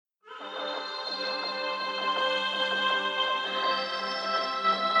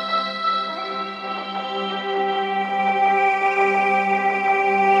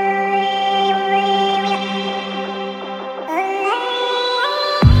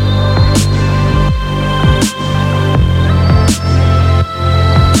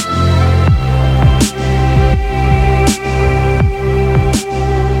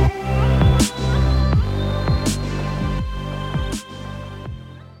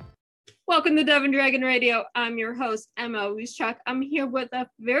Welcome to Dove and Dragon Radio. I'm your host, M.L.Ruscsak. I'm here with a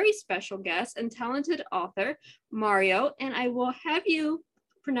very special guest and talented author, Mario, and I will have you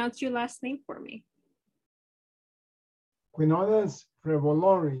pronounce your last name for me. Quinones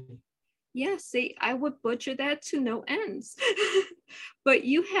Revolori. Yes, see, I would butcher that to no ends. But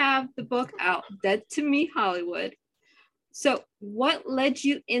you have the book out, Dead to Me Hollywood. So what led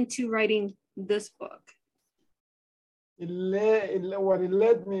you into writing this book? What it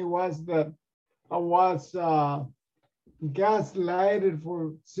led me was that I was gaslighted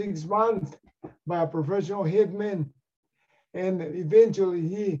for 6 months by a professional hitman, and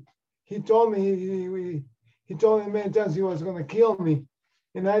eventually he told me he told me many times he was going to kill me,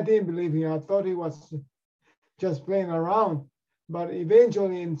 and I didn't believe him. I thought he was just playing around, but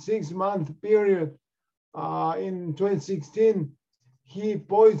eventually in 6 month period in 2016 he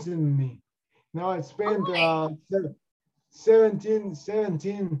poisoned me. Now I spent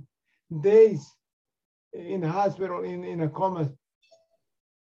 17 days in the hospital in a coma,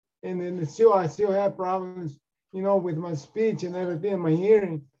 and then I still have problems, with my speech and everything, my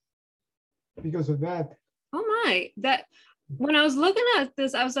hearing, because of that. Oh my, that when I was looking at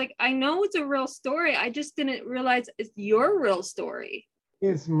this, I was like, I know it's a real story. I just didn't realize it's your real story.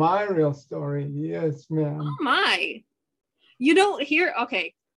 It's my real story. Yes, ma'am. Oh my. You don't hear,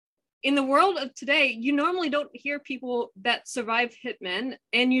 okay. In the world of today, you normally don't hear people that survive hitmen,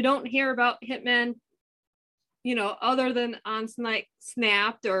 and you don't hear about hitmen, other than on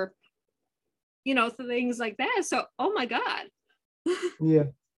Snapped or, things like that. So, oh my God. Yeah.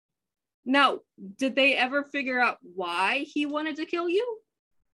 Now, did they ever figure out why he wanted to kill you?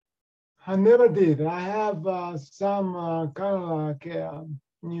 I never did. I have some kind of like,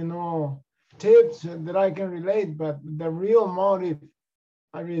 tips that I can relate, but the real motive,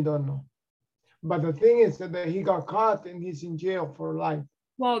 I really don't know. But the thing is that he got caught and he's in jail for life.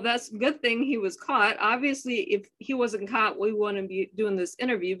 Well, that's a good thing he was caught. Obviously, if he wasn't caught, we wouldn't be doing this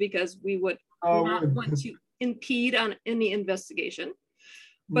interview because we would not want to impede on any investigation.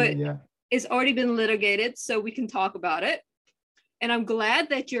 But yeah. It's already been litigated, so we can talk about it. And I'm glad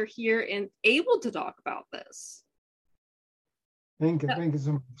that you're here and able to talk about this. Thank you. Thank you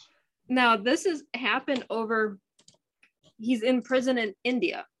so much. Now, this has happened he's in prison in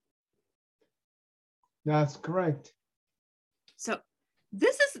India. That's correct. So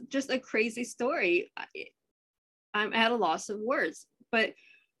this is just a crazy story. I'm at a loss of words, but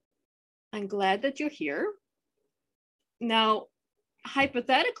I'm glad that you're here. Now,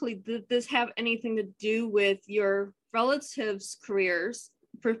 hypothetically, did this have anything to do with your relatives' careers?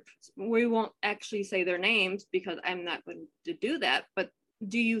 We won't actually say their names because I'm not going to do that, but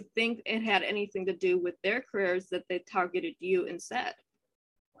do you think it had anything to do with their careers that they targeted you instead?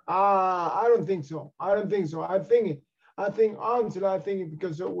 I don't think so. I think honestly,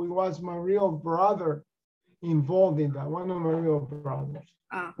 because it was my real brother involved in that. One of my real brothers.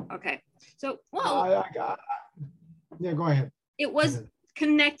 Okay. So, well, yeah, go ahead. It was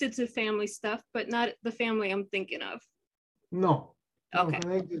connected to family stuff, but not the family I'm thinking of. No. Okay.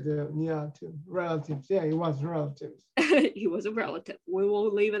 Connected to relatives. Yeah, he was relatives. He was a relative. We will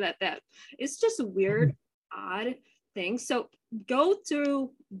leave it at that. It's just a weird, odd thing. So go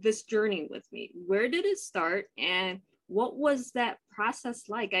through this journey with me. Where did it start, and what was that process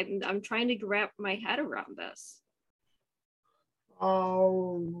like? I'm trying to wrap my head around this.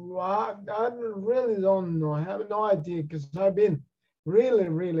 Oh, I really don't know. I have no idea because I've been really,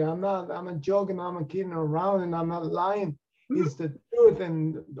 I'm not joking, I'm not kidding around, and I'm not lying. Mm-hmm. It's the truth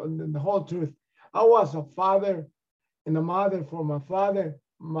and the whole truth. I was a father and a mother for my father,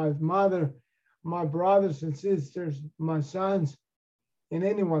 my mother, my brothers and sisters, my sons, and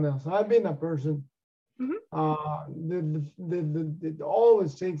anyone else. I've been a person that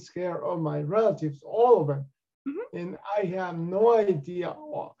always takes care of my relatives, all of them. Mm-hmm. And I have no idea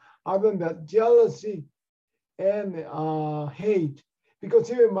other than that jealousy and hate, because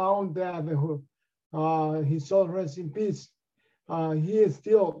even my own dad, who his soul rest in peace, he is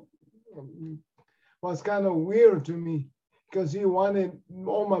still was kind of weird to me because he wanted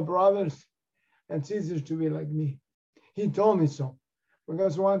all my brothers and sisters to be like me. He told me so,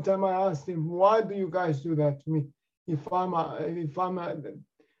 because one time I asked him, "Why do you guys do that to me? I'm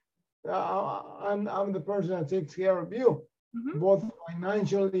the person that takes care of you, both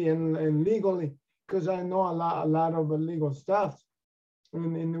financially and legally, because I know a lot of legal stuff."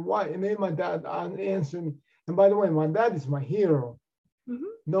 And then my dad answered me. And by the way, my dad is my hero.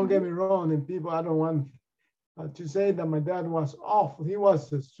 Don't get me wrong, and people, I don't want to say that my dad was awful. He was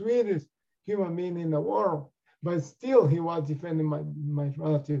the sweetest human being in the world, but still he was defending my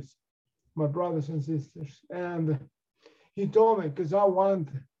relatives, my brothers and sisters. And he told me, because I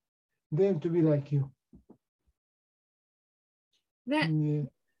want them to be like you. That Yeah.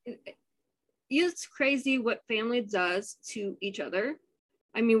 it's crazy what family does to each other.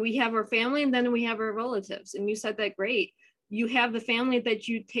 I mean, we have our family and then we have our relatives. And you said that great. You have the family that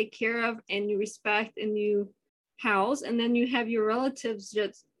you take care of and you respect and you house, and then you have your relatives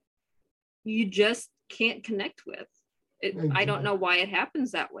that you just can't connect with. I don't know why it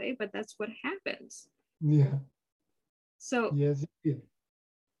happens that way, but that's what happens. Yeah. So yes,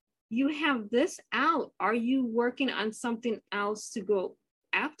 you have this out. Are you working on something else to go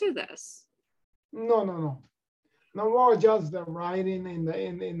after this? No, more just the writing in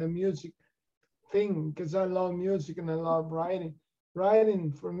the music thing, because I love music and I love writing.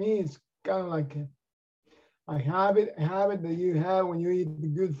 Writing for me is kind of like a habit that you have when you eat the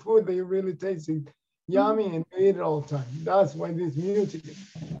good food that you really taste it yummy and you eat it all the time. That's why this music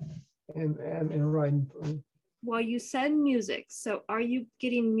and writing for me. Well, you said music. So are you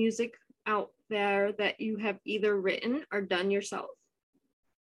getting music out there that you have either written or done yourself?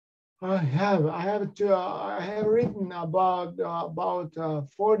 I have written about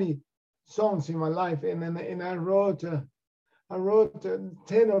 40 songs in my life, and I wrote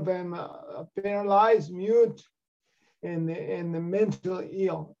 10 of them paralyzed, mute, and mental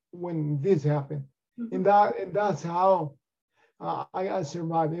ill when this happened. And that's how I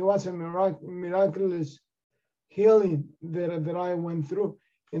survived. It was a miraculous healing that I went through,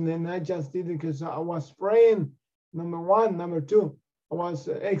 and then I just did it because I was praying. Number one, number two, I was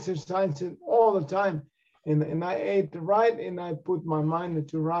exercising all the time, and I ate right, and I put my mind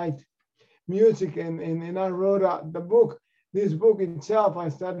to write music, and I wrote the book. This book itself, I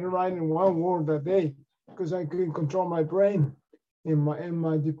started writing one word a day because I couldn't control my brain, and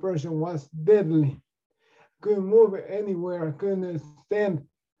my depression was deadly. I couldn't move anywhere. I couldn't stand.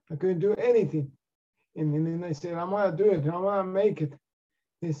 I couldn't do anything. And then I said, I'm gonna do it. I'm gonna make it.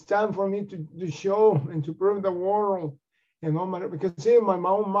 It's time for me to show and to prove the world. And all my, because even my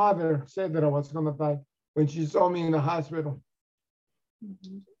own mother said that I was gonna die when she saw me in the hospital.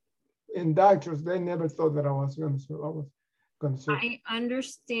 And doctors, they never thought that I was gonna survive. I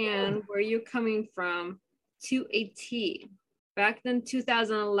understand where you're coming from to a T. Back in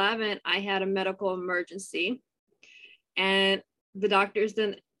 2011, I had a medical emergency, and the doctors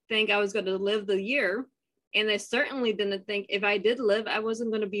didn't think I was going to live the year. And they certainly didn't think if I did live, I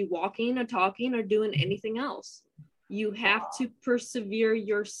wasn't going to be walking or talking or doing anything else. You have to persevere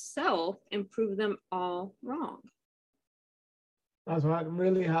yourself and prove them all wrong. That's what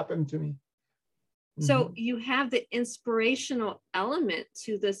really happened to me. So you have the inspirational element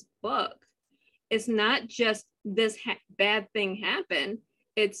to this book. It's not just this bad thing happened.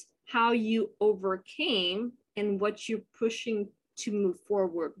 It's how you overcame and what you're pushing to move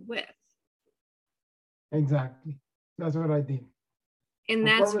forward with. Exactly. That's what I did. And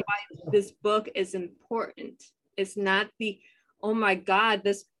that's why this book is important. It's not the, oh my God,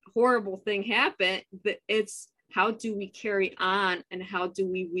 this horrible thing happened, but it's how do we carry on and how do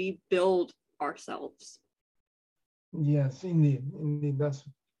we rebuild ourselves? Yes, indeed. That's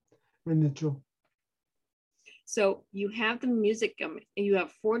really true. So you have the music, you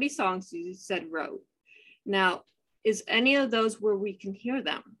have 40 songs you said wrote. Now, is any of those where we can hear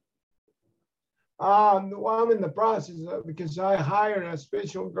them? Well, I'm in the process because I hired a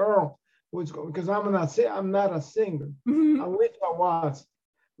special girl, because I'm not a singer. I wish I was,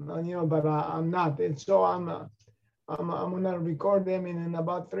 but I'm not. And so I'm gonna record them in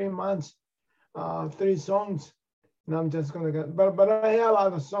about 3 months, 3 songs, and I'm just gonna get. But I have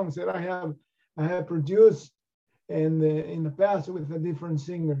other songs that I have produced in the past with a different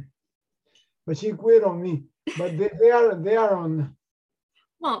singer, but she quit on me. But they are on.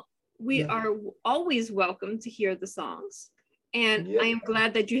 Well, we are always welcome to hear the songs, and I am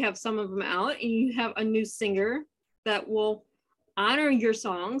glad that you have some of them out, and you have a new singer that will honor your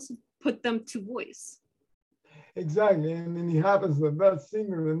songs, put them to voice. Exactly, and then it happens that that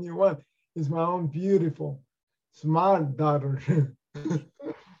singer, the new one, is my own beautiful, smart daughter.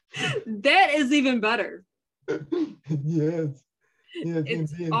 That is even better. Yes.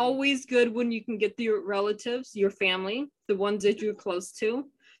 It's indeed. always good when you can get your relatives, your family, the ones that you're close to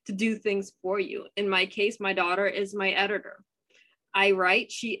do things for you. In my case, my daughter is my editor. I write,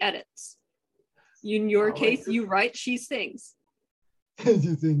 she edits. In your case, you write, she sings.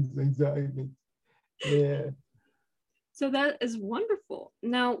 She sings, exactly. Yeah. So that is wonderful.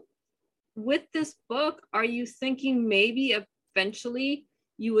 Now, with this book, are you thinking maybe eventually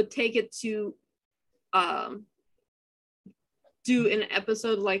you would take it to do an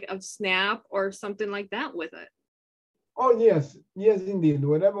episode like of Snap or something like that with it? Oh yes, indeed.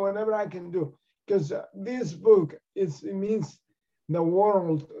 Whatever I can do, because this book it means the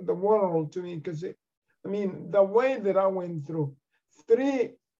world to me, because I mean, the way that I went through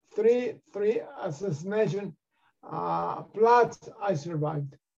three assassination plots, I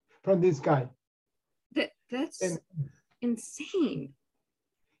survived from this guy. That's And insane.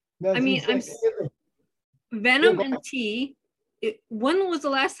 that's I mean, insane. Venom and tea. When was the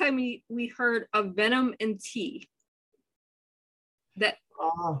last time we heard of venom and tea? That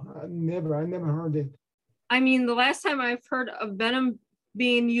I never heard it. I mean, the last time I've heard of venom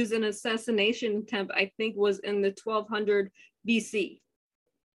being used in assassination attempt, I think was in the 1200 BC.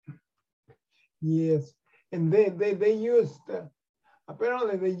 Yes, and they used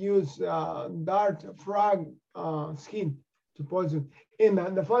apparently they used dart frog skin to poison.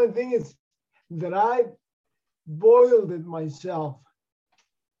 And the funny thing is that I boiled it myself,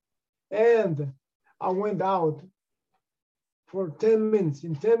 and I went out for 10 minutes.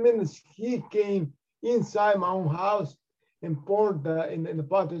 In 10 minutes, he came inside my own house and poured in the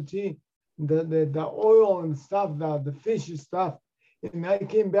pot of tea, the oil and stuff, the fishy stuff. And I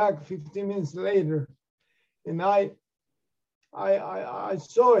came back 15 minutes later, and I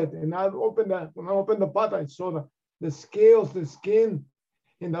saw it, and when I opened the pot, I saw the scales, the skin,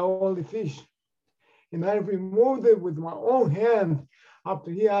 and the only fish. And I removed it with my own hand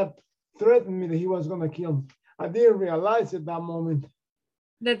after he had threatened me that he was going to kill me. I didn't realize at that moment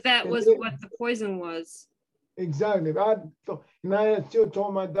that was what the poison was. Exactly. And I still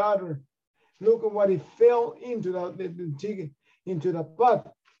told my daughter, look at what he fell into the chicken, into the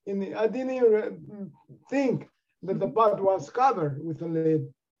pot. And I didn't even think that the pot was covered with a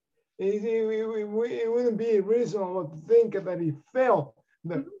lid. It wouldn't be reasonable to think that he fell.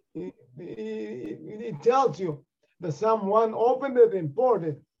 It tells you that someone opened it and poured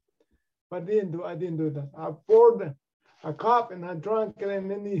it. But I didn't do that. I poured a cup and I drank it,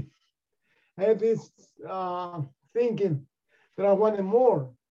 and then I had this thinking that I wanted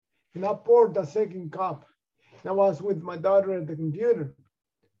more. And I poured the second cup. And I was with my daughter at the computer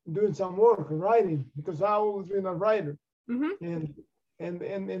doing some work, writing, because I always been a writer. Mm-hmm.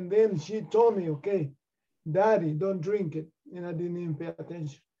 And then she told me, okay, Daddy, don't drink it. And I didn't even pay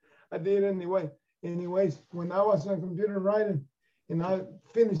attention. I did anyway. Anyways, when I was on the computer writing and I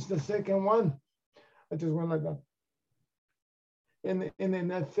finished the second one, I just went like that. And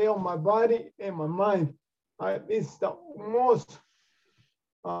then I felt my body and my mind. It's the most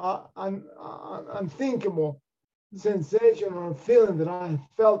unthinkable sensation or feeling that I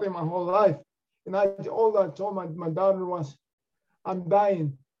felt in my whole life. And all I told my daughter was, I'm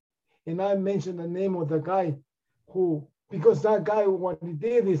dying. And I mentioned the name of the guy who, because that guy, what he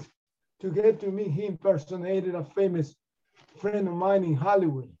did is to get to me, he impersonated a famous friend of mine in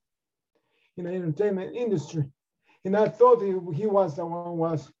Hollywood, in the entertainment industry. And I thought he was the one who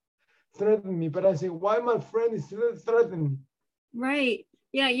was threatening me. But I said, why my friend is threatening me? Right.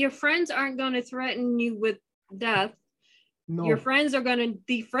 Yeah, your friends aren't going to threaten you with death. No. Your friends are going to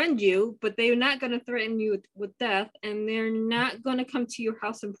defriend you, but they're not going to threaten you with death, and they're not going to come to your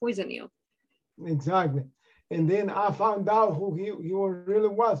house and poison you. Exactly. And then I found out who he really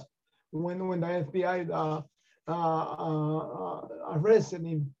was when the FBI arrested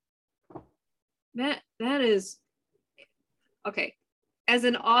him. That is okay. As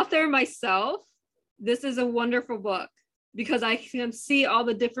an author myself, this is a wonderful book because I can see all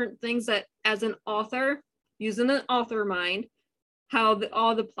the different things that as an author, using an author mind, how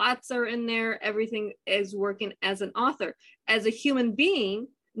all the plots are in there, everything is working as an author. As a human being,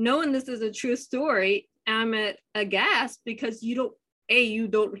 knowing this is a true story, I'm at a gasp because you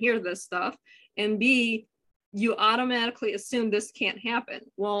don't hear this stuff, and B, you automatically assume this can't happen.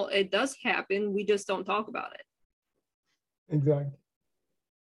 Well, it does happen. We just don't talk about it. Exactly.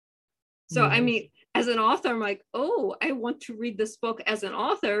 So, yes. I mean, as an author, I'm like, oh, I want to read this book as an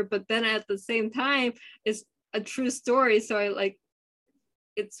author, but then at the same time, it's a true story. So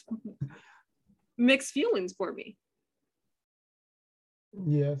it's mixed feelings for me.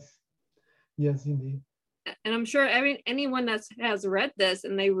 Yes. Yes, indeed. And I'm sure anyone that has read this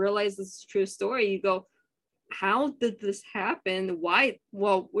and they realize this is a true story, you go, how did this happen? Why?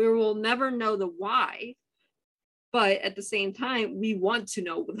 Well, we will never know the why, but at the same time, we want to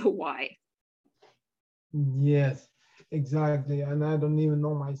know the why. Yes, exactly. And I don't even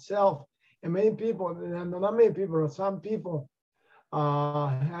know myself. And many people, and not many people, some people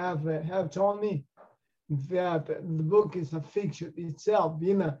have told me that the book is a fiction itself,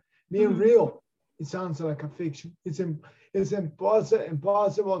 being real. It sounds like a fiction. It's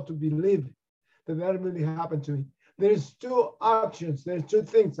impossible to believe that really happened to me. There's two options. There's two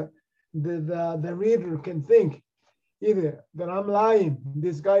things that the reader can think. Either that I'm lying,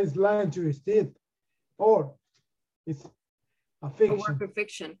 this guy is lying to his teeth, or a a work fiction. of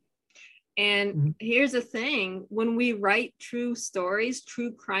fiction. And Mhm. here's the thing, when we write true stories,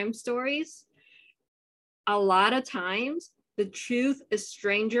 true crime stories, a lot of times the truth is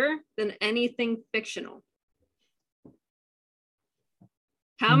stranger than anything fictional.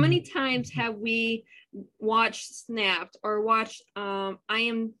 How many times have we watched Snapped or watched I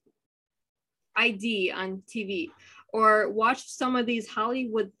Am ID on TV, or watched some of these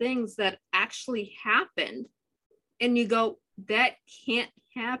Hollywood things that actually happened, and you go, that can't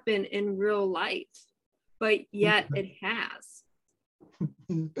happen in real life, but yet it has.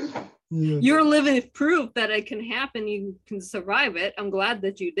 Yes. You're living proof that it can happen, you can survive it. I'm glad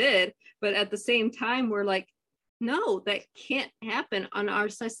that you did, but at the same time, we're like, no, that can't happen on our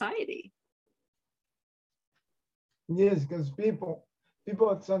society. Yes, because people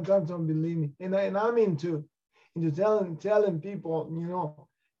sometimes don't believe me, and I'm into telling people, you know,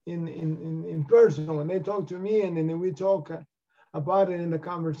 in person when they talk to me, and then we talk about it, and the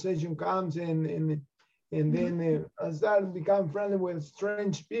conversation comes, and then I start to become friendly with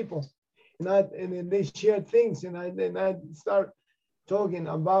strange people, and then they share things, and I start talking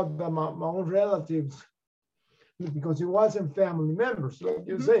about my own relatives, because it wasn't family members, like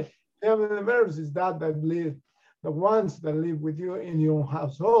you say, family members is that live, the ones that live with you in your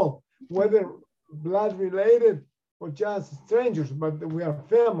household, whether blood related or just strangers, but we are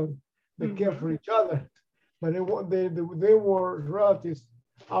family. They care for each other. But they were relatives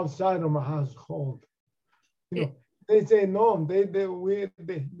outside of my household. You know, they say no,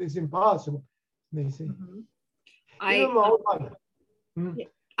 it's impossible. They say. Even my own mother.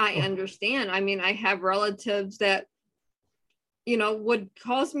 I understand. I mean, I have relatives that, you know, would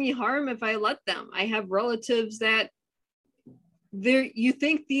cause me harm if I let them. I have relatives that you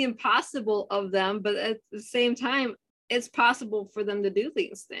think the impossible of them, but at the same time, it's possible for them to do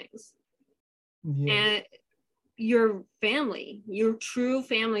these things. Yes. And your family, your true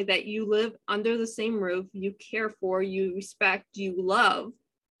family that you live under the same roof, you care for, you respect, you love,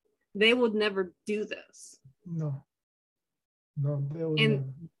 they would never do this. No, they would never.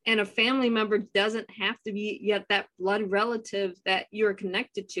 And a family member doesn't have to be yet that blood relative that you're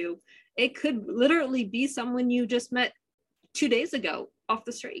connected to. It could literally be someone you just met 2 days ago off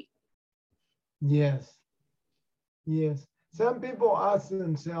the street. Yes. Yes. Some people ask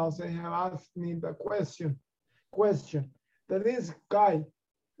themselves, they have asked me the question, that this guy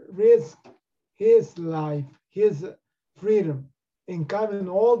risked his life, his freedom, in coming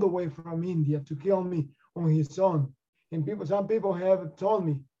all the way from India to kill me on his own. And some people have told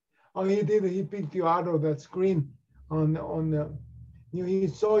me, oh, he picked you out of that screen on the, you know, he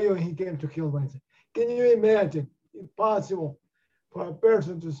saw you and he came to kill myself. Can you imagine? It's possible for a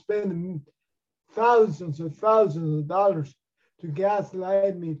person to spend thousands of dollars to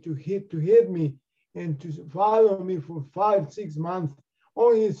gaslight me, to hit me, and to follow me for 5-6 months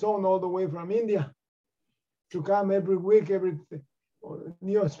on his own, all the way from India, to come every week,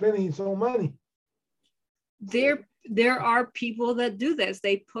 spending his own money. There are people that do this.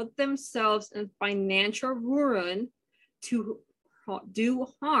 They put themselves in financial ruin to do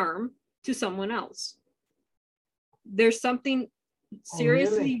harm to someone else. There's something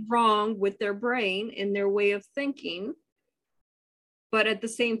seriously wrong with their brain and their way of thinking, but at the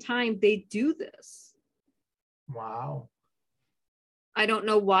same time, they do this. Wow. I don't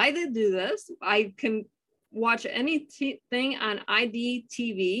know why they do this. I can watch anything on ID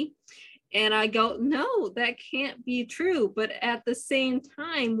TV and I go, no, that can't be true. But at the same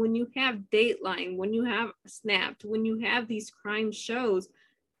time, when you have Dateline, when you have Snapped, when you have these crime shows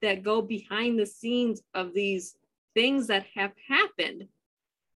that go behind the scenes of these things that have happened,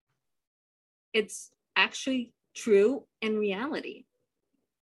 it's actually true in reality.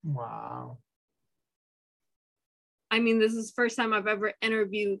 Wow. I mean, this is the first time I've ever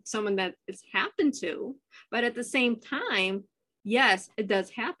interviewed someone that it's happened to, but at the same time, yes, it does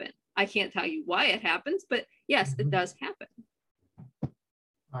happen. I can't tell you why it happens, but yes, it does happen.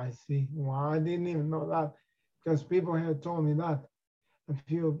 I see. Wow, I didn't even know that, because people have told me that. A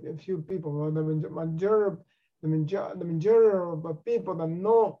few people, well, the majority of the people that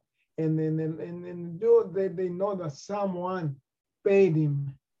know and they know that someone paid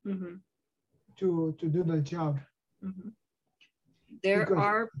him to do the job. There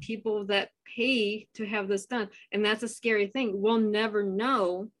are people that pay to have this done, and that's a scary thing. We'll never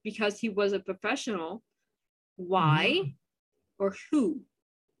know, because he was a professional, why or who.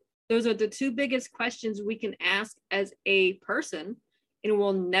 Those are the two biggest questions we can ask as a person, and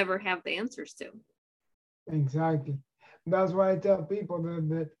we'll never have the answers to. Exactly. That's why I tell people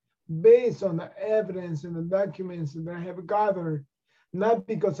that based on the evidence and the documents that I have gathered, not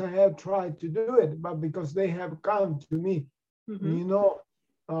because I have tried to do it, but because they have come to me you know,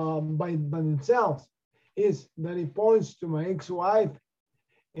 by themselves, is that it points to my ex-wife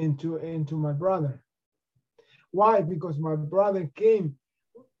and to my brother. Why? Because my brother came.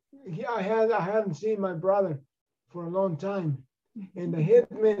 I hadn't seen my brother for a long time, and the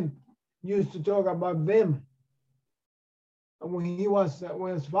hitman used to talk about them when he was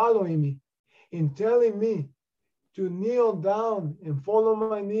following me and telling me to kneel down and fall on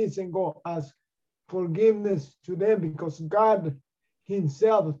my knees and go ask forgiveness to them because God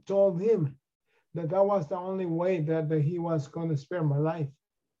himself told him that that was the only way that he was going to spare my life.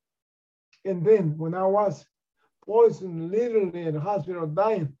 And then when I was poisoned, literally in the hospital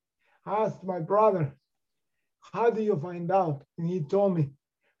dying, I asked my brother, how do you find out? And he told me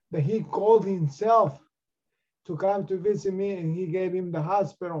that he called himself to come to visit me and he gave him the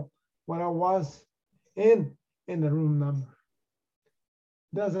hospital where I was in the room number.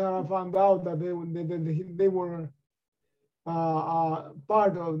 That's how I found out that they were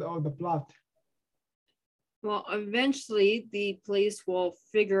part of the plot. Well, eventually the police will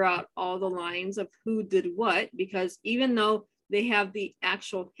figure out all the lines of who did what, because even though they have the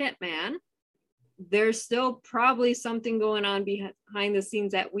actual hitman, there's still probably something going on behind the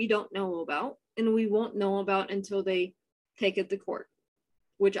scenes that we don't know about, and we won't know about until they take it to court,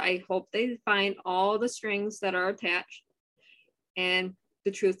 which I hope they find all the strings that are attached and the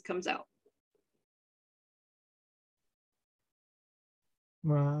truth comes out.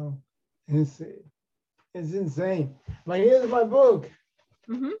 Wow, it's insane. But here's my book.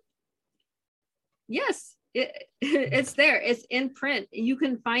 Mm-hmm. Yes, it's there. It's in print. You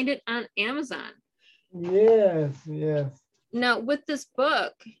can find it on Amazon. Yes, yes. Now, with this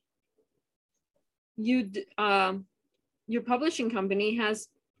book, your publishing company has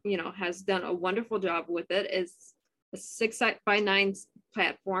done a wonderful job with it. It's a 6x9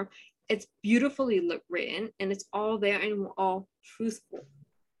 platform. It's beautifully written, and it's all there and all truthful.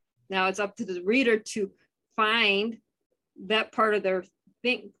 Now it's up to the reader to find that part of their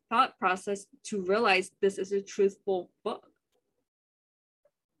thought process to realize this is a truthful book.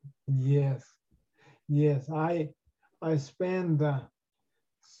 Yes, yes. I spend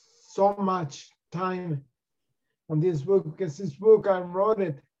so much time on this book because this book I wrote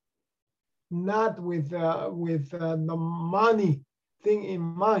it not with the money thing in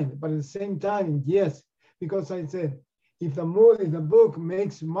mind, but at the same time, yes, because I said if the book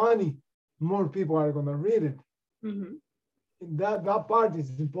makes money, more people are going to read it. Mm-hmm. That part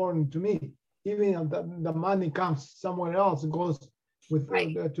is important to me. Even if the money comes somewhere else, it goes with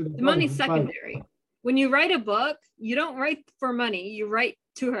right. To the money's secondary. When you write a book, you don't write for money. You write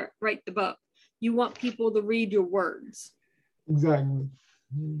the book. You want people to read your words. Exactly.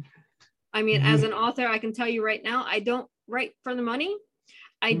 I mean, as an author, I can tell you right now, I don't write for the money.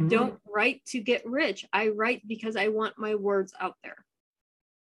 I don't write to get rich. I write because I want my words out there.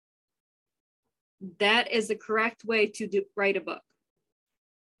 That is the correct way to write a book.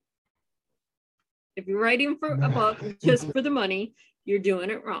 If you're writing for a book just for the money, you're doing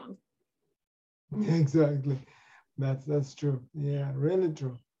it wrong. Exactly. That's true. Yeah, really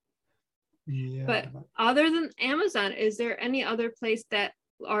true. Yeah. But other than Amazon, is there any other place that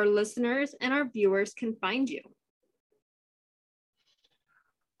our listeners and our viewers can find you?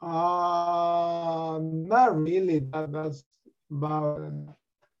 Not really. That's about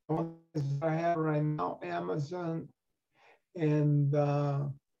what I have right now. Amazon and I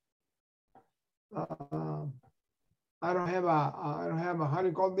don't have a how do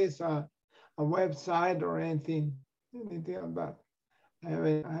you call this a website or anything like that. I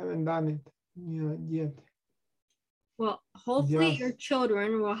haven't done it yet. Well, hopefully your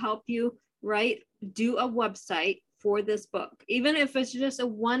children will help you do a website for this book, even if it's just a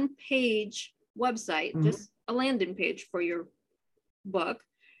one-page website, just a landing page for your book.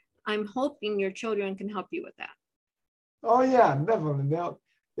 I'm hoping your children can help you with that. Oh yeah, definitely.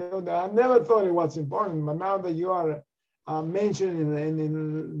 I never thought it was important, but now that you are mentioning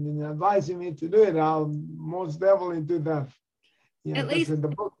and advising me to do it, I'll most definitely do that. Yeah, at least the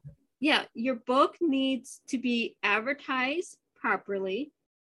book. Yeah, your book needs to be advertised properly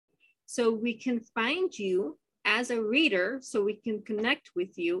so we can find you as a reader, so we can connect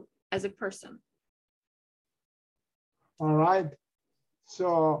with you as a person. All right.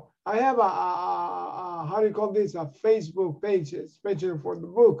 So I have a how do you call this, a Facebook page, especially for the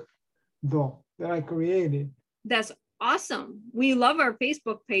book, though, that I created. That's awesome. We love our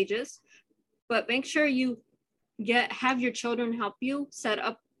Facebook pages, but make sure you have your children help you set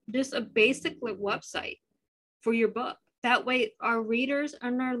up just a basic website for your book. That way our readers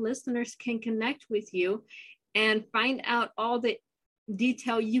and our listeners can connect with you and find out all the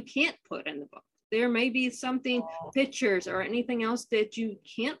detail you can't put in the book. There may be something, pictures or anything else that you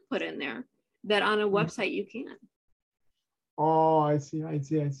can't put in there that on a website you can. Oh, I see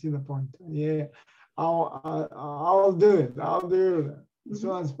the point. Yeah, I'll do it. I'll do it as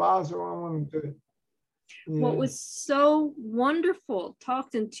soon as possible. I want to do it. Yeah. What was so wonderful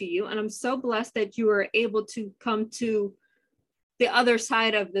talking to you, and I'm so blessed that you were able to come to the other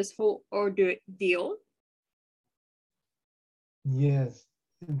side of this whole ordeal. Yes,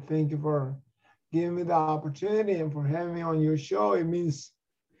 and thank you for giving me the opportunity and for having me on your show. It means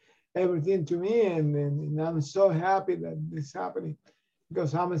everything to me, and I'm so happy that this is happening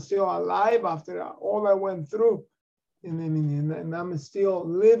because I'm still alive after all I went through, and I'm still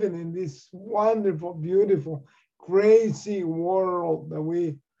living in this wonderful, beautiful, crazy world that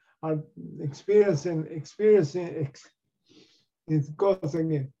we are experiencing. It goes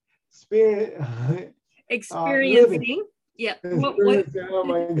again. Experiencing. Yeah. What? Oh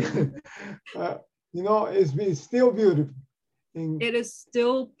my God. You know, it's still beautiful. It is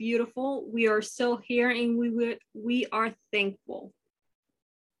still beautiful. We are still here, and we are thankful.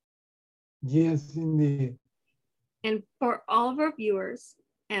 Yes, indeed. And for all of our viewers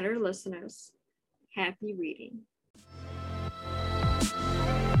and our listeners, happy reading.